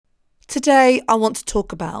Today, I want to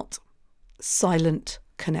talk about silent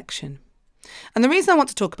connection. And the reason I want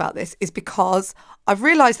to talk about this is because I've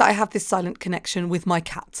realised that I have this silent connection with my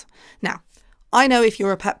cat. Now, I know if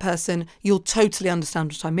you're a pet person, you'll totally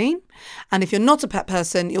understand what I mean. And if you're not a pet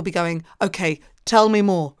person, you'll be going, okay, tell me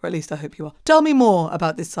more, or at least I hope you are. Tell me more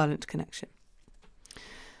about this silent connection.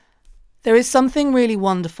 There is something really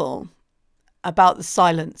wonderful about the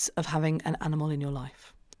silence of having an animal in your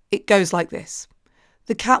life. It goes like this.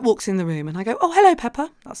 The cat walks in the room and I go, oh, hello, Pepper.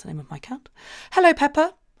 That's the name of my cat. Hello,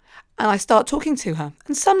 Pepper. And I start talking to her.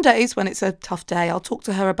 And some days when it's a tough day, I'll talk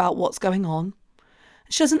to her about what's going on.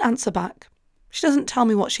 She doesn't answer back. She doesn't tell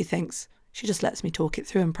me what she thinks. She just lets me talk it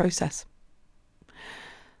through and process.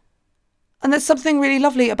 And there's something really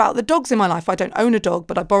lovely about the dogs in my life. I don't own a dog,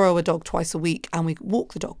 but I borrow a dog twice a week and we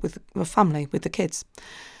walk the dog with the family, with the kids.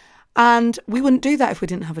 And we wouldn't do that if we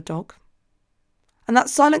didn't have a dog. And that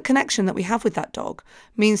silent connection that we have with that dog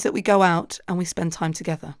means that we go out and we spend time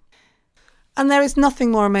together. And there is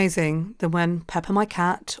nothing more amazing than when Pepper, my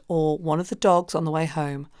cat, or one of the dogs on the way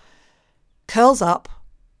home curls up,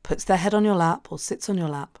 puts their head on your lap or sits on your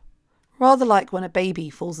lap, rather like when a baby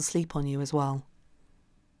falls asleep on you as well.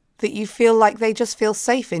 That you feel like they just feel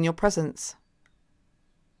safe in your presence.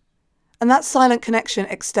 And that silent connection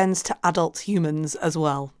extends to adult humans as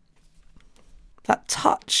well. That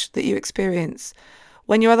touch that you experience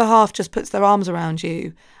when your other half just puts their arms around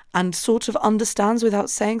you and sort of understands without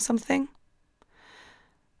saying something.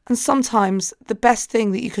 And sometimes the best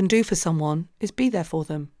thing that you can do for someone is be there for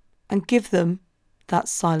them and give them that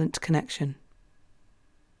silent connection.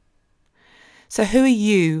 So who are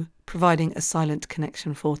you providing a silent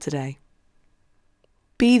connection for today?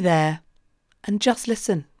 Be there and just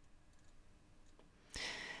listen.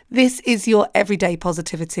 This is your Everyday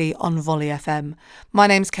Positivity on Volley FM. My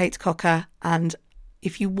name's Kate Cocker, and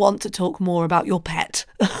if you want to talk more about your pet,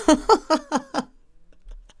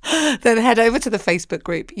 then head over to the Facebook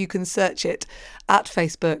group. You can search it at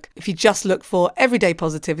Facebook. If you just look for Everyday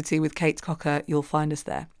Positivity with Kate Cocker, you'll find us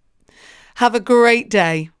there. Have a great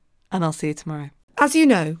day, and I'll see you tomorrow. As you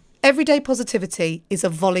know, Everyday Positivity is a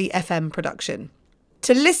Volley FM production.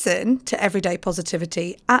 To listen to Everyday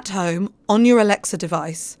Positivity at home on your Alexa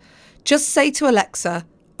device, just say to Alexa,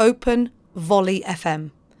 open Volley FM.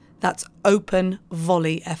 That's open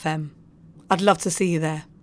Volley FM. I'd love to see you there.